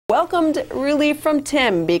welcomed relief from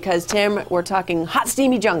Tim, because Tim, we're talking hot,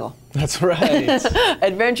 steamy jungle. That's right.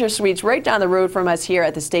 Adventure Suites right down the road from us here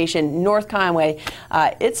at the station, North Conway.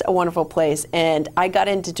 It's a wonderful place, and I got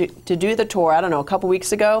in to do the tour, I don't know, a couple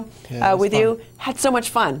weeks ago with fun. You. Had so much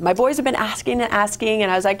fun. My boys have been asking,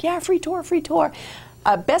 and I was like, yeah, free tour, free tour.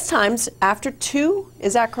 Best times after 2,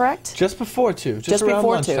 is that correct? Just before 2, just around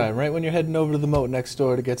lunchtime, right when you're heading over to the moat next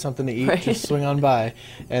door to get something to eat, right. Just swing on by.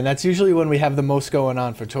 And that's usually when we have the most going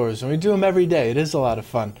on for tours. And we do them every day. It is a lot of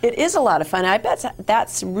fun. It is a lot of fun. I bet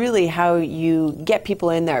that's really how you get people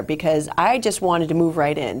in there, because I just wanted to move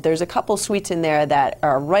right in. There's a couple suites in there that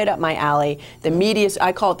are right up my alley. The media,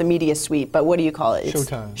 I call it the media suite, but what do you call it? It's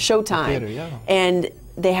Showtime. Showtime. The theater, yeah. And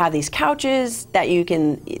they have these couches that you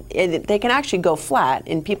can, they can actually go flat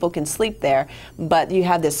and people can sleep there, but you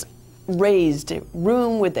have this raised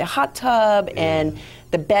room with the hot tub and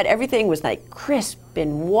the bed. Everything was like crisp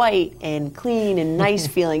and white and clean and nice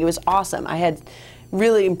feeling. It was awesome. I had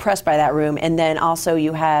really impressed by that room. And then also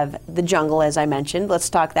you have the jungle, as I mentioned. Let's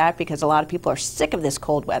talk that, because a lot of people are sick of this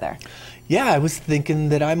cold weather. Yeah, I was thinking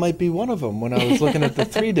that I might be one of them when I was looking at the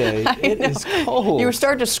 3-day. It is cold. You were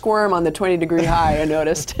starting to squirm on the 20-degree high, I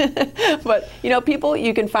noticed. But, you know, people,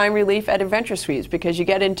 you can find relief at Adventure Suites, because you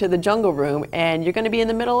get into the jungle room and you're going to be in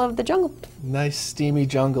the middle of the jungle. Nice, steamy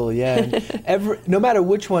jungle, yeah. And no matter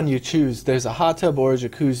which one you choose, there's a hot tub or a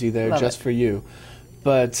jacuzzi there just for you.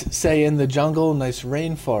 But say in the jungle, nice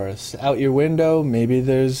rainforest. Out your window, maybe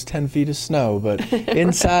there's 10 feet of snow, but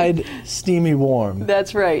inside, steamy warm.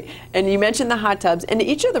 That's right. And you mentioned the hot tubs. And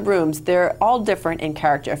each of the rooms, they're all different in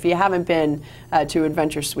character. If you haven't been to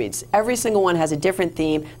Adventure Suites, every single one has a different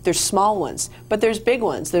theme. There's small ones, but there's big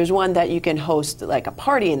ones. There's one that you can host like a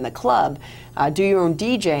party in the club, do your own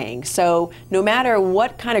DJing. So no matter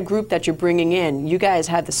what kind of group that you're bringing in, you guys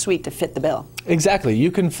have the suite to fit the bill. Exactly.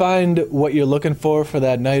 You can find what you're looking for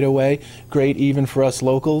that night away. Great even for us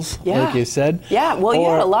locals, like you said. Yeah, well, you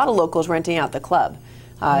had a lot of locals renting out the club.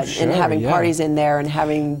 Sure, and having parties in there and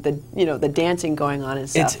having the the dancing going on and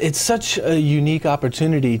stuff. It's such a unique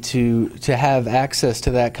opportunity to have access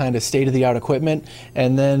to that kind of state-of-the-art equipment,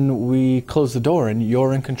 and then we close the door and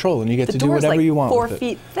you're in control and you get to do whatever you want. The door's like 4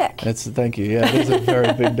 feet thick. Thank you. Yeah, it is a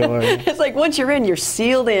very big door. It's like once you're in, you're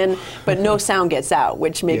sealed in, but no sound gets out,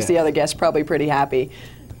 which makes the other guests probably pretty happy.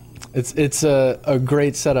 It's a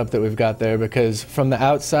great setup that we've got there, because from the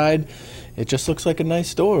outside, it just looks like a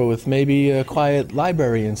nice door with maybe a quiet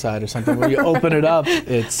library inside or something. When you open it up,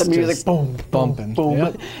 it's the music, just boom, bumping. Boom.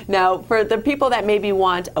 Yep. Now, for the people that maybe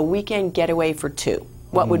want a weekend getaway for 2,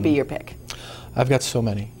 what would be your pick? I've got so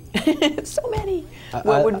many. So many.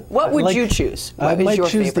 What would you choose? I might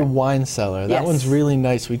choose favorite? The wine cellar. That one's really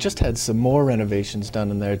nice. We just had some more renovations done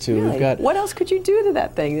in there too. Really? We've got. What else could you do to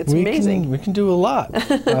that thing? It's amazing. We can do a lot.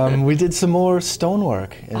 We did some more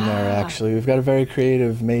stonework in there. Actually, we've got a very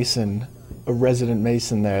creative mason, a resident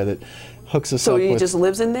mason there that hooks us up. So he with just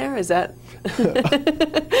lives in there? Is that?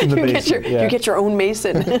 In the basement, you get your own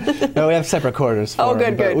mason. No, we have separate quarters for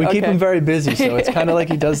him. Good. We keep him very busy, so it's kind of like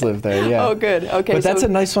he does live there. Yeah. Oh, good. Okay. But that's a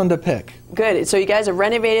nice one to pick. Good. So you guys have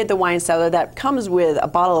renovated the wine cellar. That comes with a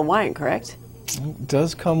bottle of wine, correct? It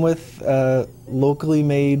does come with locally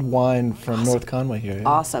made wine from North Conway here. Yeah.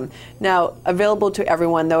 Awesome. Now, available to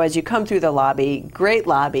everyone, though, as you come through the lobby, great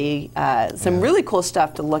lobby, some really cool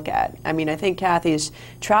stuff to look at. I mean, I think Kathy's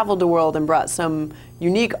traveled the world and brought some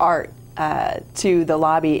unique art to the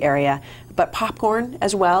lobby area, but popcorn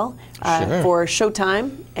as well for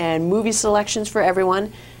showtime and movie selections for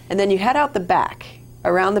everyone. And then you head out the back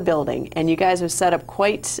around the building, and you guys have set up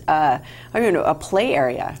quite a play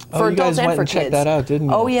area for adults and for kids. Checked that out, didn't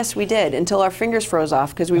you? Oh yes, we did, until our fingers froze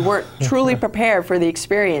off because we weren't truly prepared for the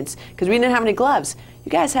experience because we didn't have any gloves.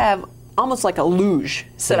 You guys have almost like a luge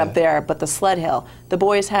set up there, but the sled hill. The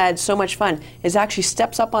boys had so much fun. It actually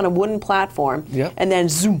steps up on a wooden platform and then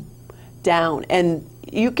zoom down, and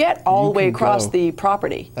you get all the way across the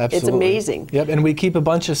property. Absolutely. It's amazing. Yep, and we keep a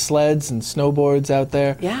bunch of sleds and snowboards out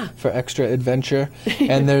there for extra adventure.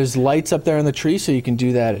 And there's lights up there in the tree, so you can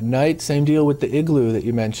do that at night. Same deal with the igloo that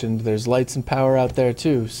you mentioned. There's lights and power out there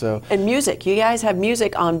too. So. And music. You guys have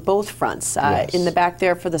music on both fronts. In the back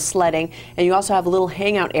there for the sledding, and you also have a little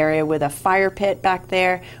hangout area with a fire pit back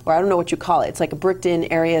there, or I don't know what you call it. It's like a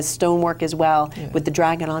bricked-in area, stonework as well, with the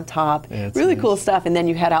dragon on top. Yeah, really cool stuff. And then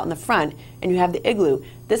you head out in the front, and you have the igloo.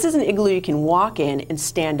 This is an igloo you can walk in and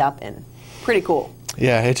stand up in. Pretty cool.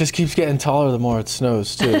 Yeah, it just keeps getting taller the more it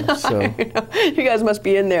snows too. So you guys must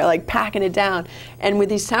be in there like packing it down. And with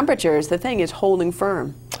these temperatures, the thing is holding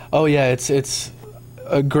firm. Oh yeah, it's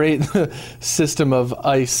a great system of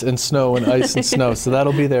ice and snow and ice and snow. So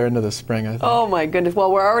that'll be there into the spring, I think. Oh my goodness.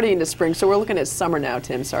 Well, we're already into spring, so we're looking at summer now,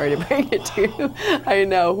 Tim. Sorry to break it to you. I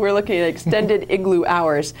know. We're looking at extended igloo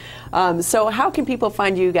hours. So how can people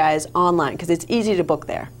find you guys online? Because it's easy to book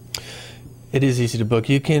there. It is easy to book.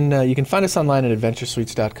 You can find us online at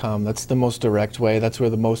adventuresuites.com. That's the most direct way. That's where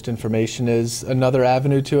the most information is. Another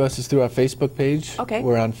avenue to us is through our Facebook page. Okay.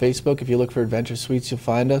 We're on Facebook. If you look for Adventure Suites, you'll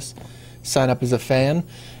find us. Sign up as a fan.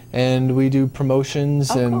 And we do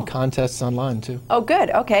promotions and contests online, too. Oh, good.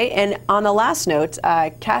 Okay. And on the last note,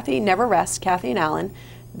 Kathy Never Rests, Kathy and Alan,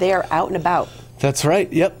 they are out and about. That's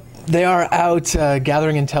right. Yep. They are out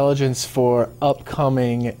gathering intelligence for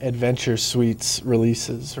upcoming Adventure Suites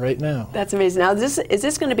releases right now. That's amazing. Now, is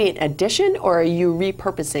this going to be an addition, or are you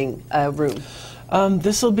repurposing a room?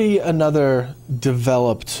 This will be another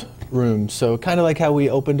developed room. So kind of like how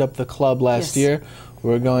we opened up the club last year,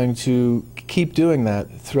 we're going to keep doing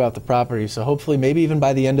that throughout the property. So hopefully, maybe even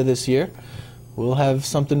by the end of this year, we'll have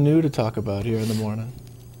something new to talk about here in the morning.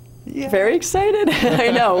 Yeah. Very excited.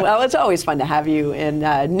 I know. Well, it's always fun to have you,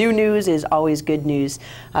 and new news is always good news.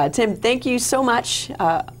 Tim, thank you so much.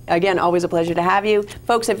 Again, always a pleasure to have you.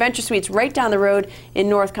 Folks, Adventure Suites right down the road in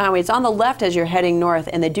North Conway. It's on the left as you're heading north,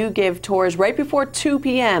 and they do give tours right before 2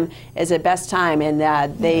 p.m. is the best time, and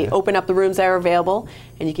they open up the rooms that are available,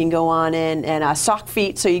 and you can go on in and sock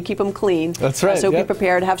feet so you keep them clean. That's right. So be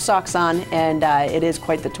prepared, have socks on, and it is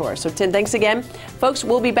quite the tour. So Tim, thanks again. Folks,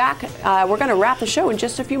 we'll be back. We're going to wrap the show in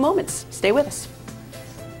just a few moments. Stay with us.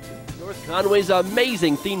 North Conway's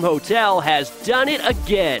amazing theme hotel has done it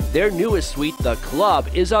again. Their newest suite, The Club,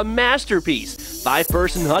 is a masterpiece.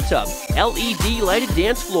 5-person hot tub, LED lighted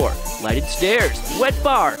dance floor, lighted stairs, wet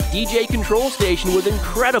bar, DJ control station with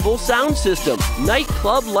incredible sound system,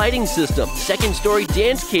 nightclub lighting system, second-story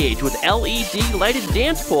dance cage with LED lighted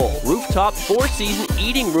dance pole, rooftop 4-season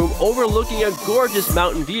eating room overlooking a gorgeous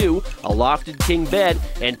mountain view, a lofted king bed,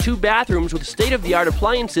 and 2 bathrooms with state-of-the-art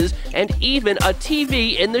appliances, and even a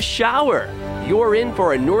TV in the shower. You're in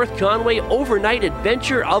for a North Conway overnight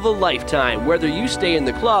adventure of a lifetime, whether you stay in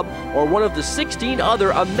the club or one of the 16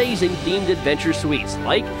 other amazing themed adventure suites,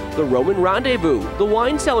 like the Roman Rendezvous, the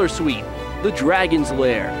Wine Cellar Suite, the Dragon's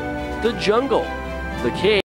Lair, the Jungle, the Cave,